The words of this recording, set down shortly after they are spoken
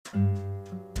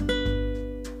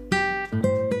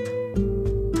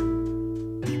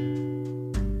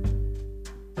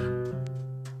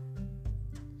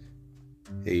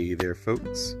there,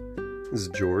 folks. This is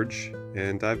George,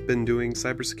 and I've been doing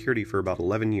cybersecurity for about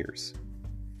 11 years.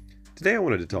 Today I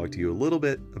wanted to talk to you a little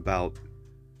bit about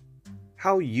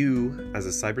how you, as a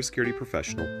cybersecurity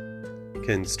professional,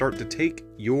 can start to take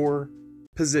your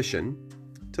position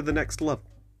to the next level.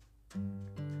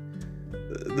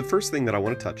 The first thing that I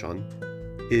want to touch on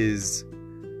is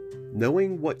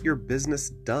knowing what your business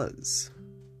does.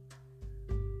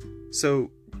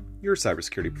 So, you're a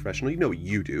cybersecurity professional, you know what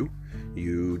you do.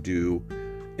 You do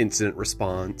incident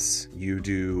response, you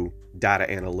do data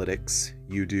analytics,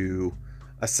 you do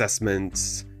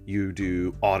assessments, you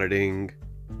do auditing,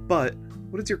 but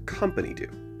what does your company do?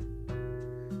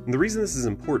 And the reason this is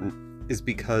important is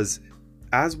because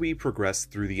as we progress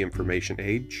through the information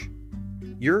age,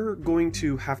 you're going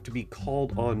to have to be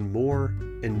called on more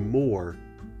and more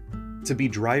to be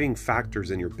driving factors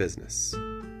in your business.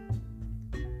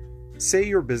 Say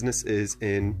your business is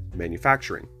in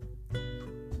manufacturing.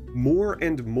 More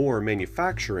and more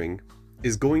manufacturing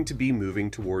is going to be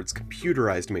moving towards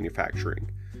computerized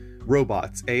manufacturing.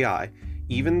 Robots, AI,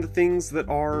 even the things that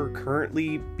are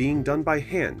currently being done by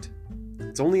hand.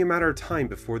 It's only a matter of time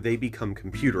before they become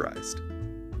computerized.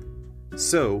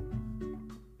 So,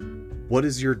 what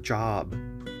does your job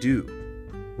do?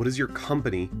 What does your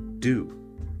company do?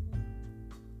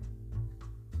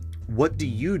 What do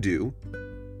you do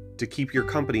to keep your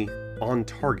company on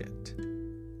target?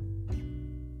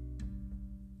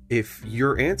 If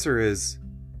your answer is,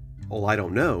 well, I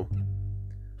don't know,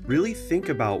 really think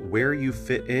about where you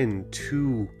fit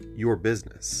into your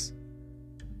business.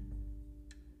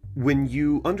 When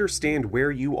you understand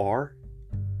where you are,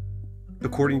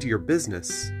 according to your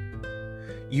business,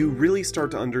 you really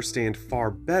start to understand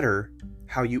far better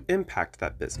how you impact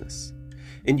that business.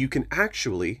 And you can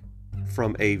actually,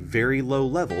 from a very low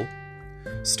level,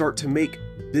 start to make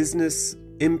business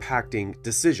impacting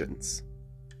decisions.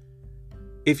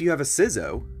 If you have a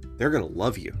CISO, they're going to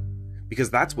love you because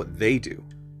that's what they do.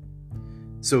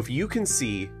 So if you can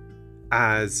see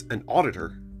as an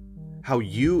auditor how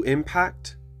you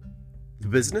impact the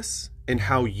business and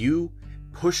how you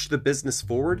push the business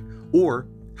forward, or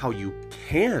how you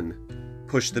can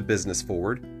push the business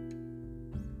forward,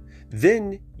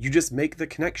 then you just make the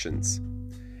connections.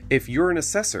 If you're an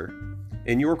assessor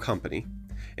in your company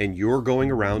and you're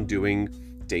going around doing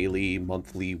daily,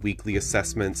 monthly, weekly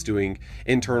assessments, doing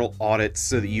internal audits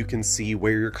so that you can see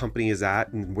where your company is at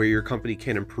and where your company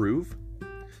can improve,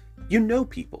 you know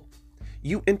people.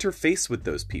 You interface with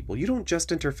those people. You don't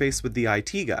just interface with the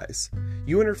IT guys.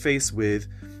 You interface with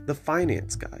the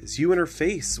finance guys. You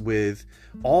interface with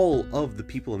all of the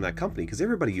people in that company because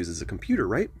everybody uses a computer,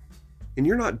 right? And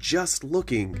you're not just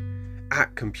looking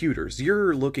at computers.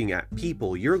 You're looking at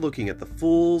people. You're looking at the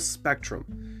full spectrum.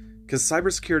 Because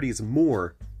cybersecurity is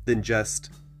more than just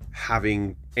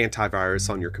having antivirus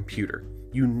on your computer.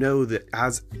 You know that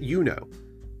as a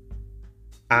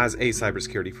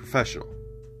cybersecurity professional,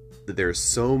 that there's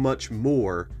so much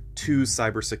more to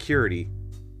cybersecurity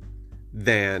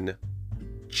than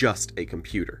just a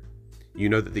computer. You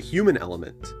know that the human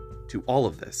element to all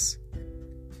of this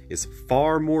is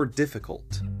far more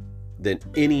difficult than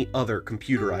any other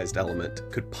computerized element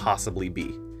could possibly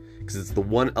be. Because it's the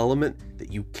one element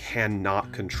that you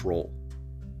cannot control.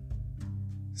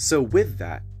 So with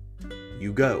that,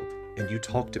 you go and you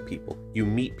talk to people, you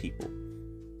meet people,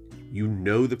 you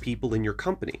know the people in your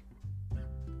company,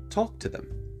 talk to them.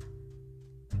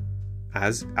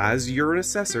 As you're an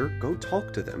assessor, go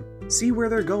talk to them, see where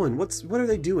they're going, what are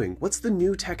they doing, what's the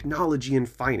new technology in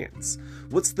finance,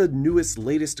 what's the newest,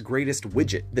 latest, greatest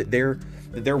widget that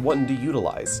they're wanting to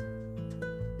utilize,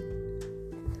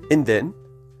 and then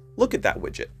look at that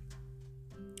widget.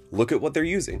 Look at what they're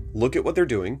using. Look at what they're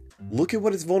doing. Look at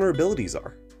what its vulnerabilities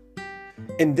are.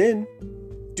 And then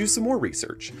do some more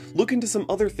research. Look into some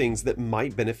other things that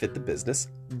might benefit the business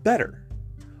better.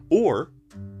 Or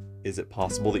is it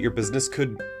possible that your business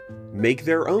could make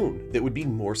their own that would be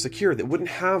more secure, that wouldn't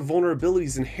have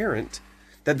vulnerabilities inherent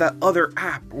that other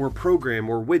app or program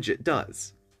or widget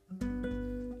does?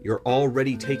 You're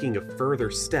already taking a further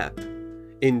step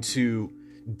into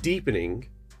deepening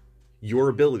your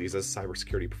abilities as a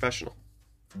cybersecurity professional.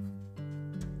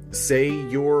 Say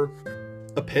you're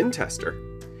a pen tester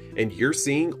and you're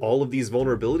seeing all of these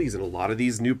vulnerabilities in a lot of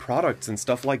these new products and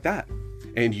stuff like that.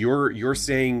 And you're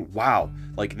saying, wow,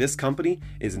 like this company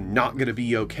is not going to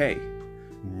be okay.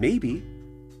 Maybe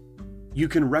you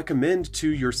can recommend to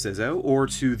your CISO or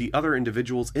to the other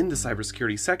individuals in the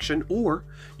cybersecurity section, or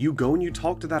you go and you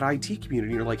talk to that IT community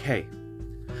and you're like, hey,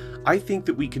 I think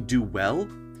that we could do well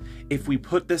if we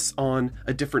put this on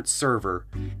a different server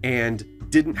and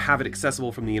didn't have it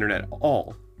accessible from the internet at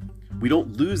all. We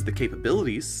don't lose the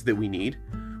capabilities that we need.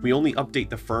 We only update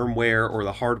the firmware or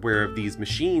the hardware of these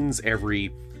machines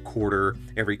every quarter,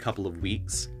 every couple of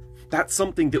weeks. That's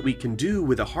something that we can do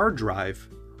with a hard drive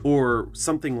or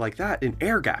something like that and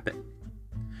air gap it.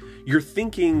 You're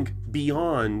thinking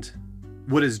beyond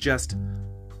what is just,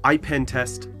 I pen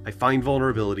test, I find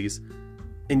vulnerabilities,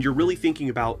 and you're really thinking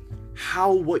about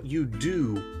how what you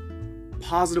do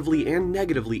positively and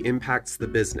negatively impacts the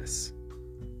business.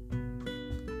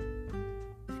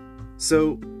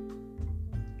 So,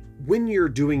 when you're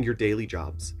doing your daily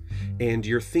jobs and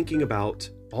you're thinking about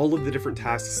all of the different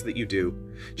tasks that you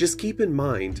do, just keep in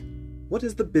mind, what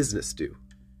does the business do?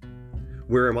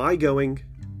 Where am I going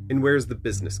and where's the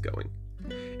business going?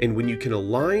 And when you can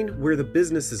align where the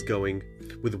business is going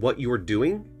with what you're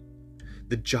doing,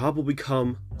 the job will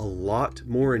become a lot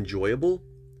more enjoyable.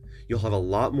 You'll have a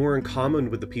lot more in common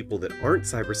with the people that aren't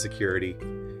cybersecurity,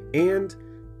 and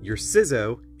your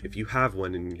CISO, if you have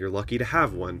one and you're lucky to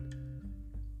have one,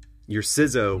 your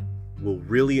CISO will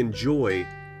really enjoy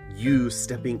you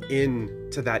stepping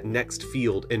into that next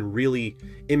field and really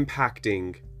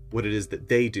impacting what it is that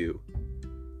they do.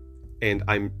 And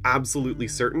I'm absolutely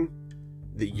certain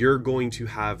that you're going to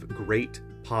have great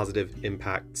positive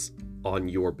impacts on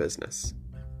your business.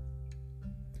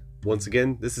 Once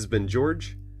again, this has been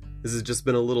George. This has just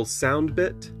been a little sound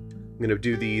bit. I'm going to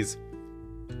do these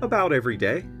about every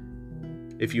day.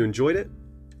 If you enjoyed it,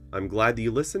 I'm glad that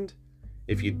you listened.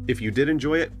 If you did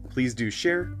enjoy it, please do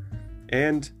share,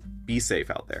 and be safe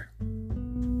out there.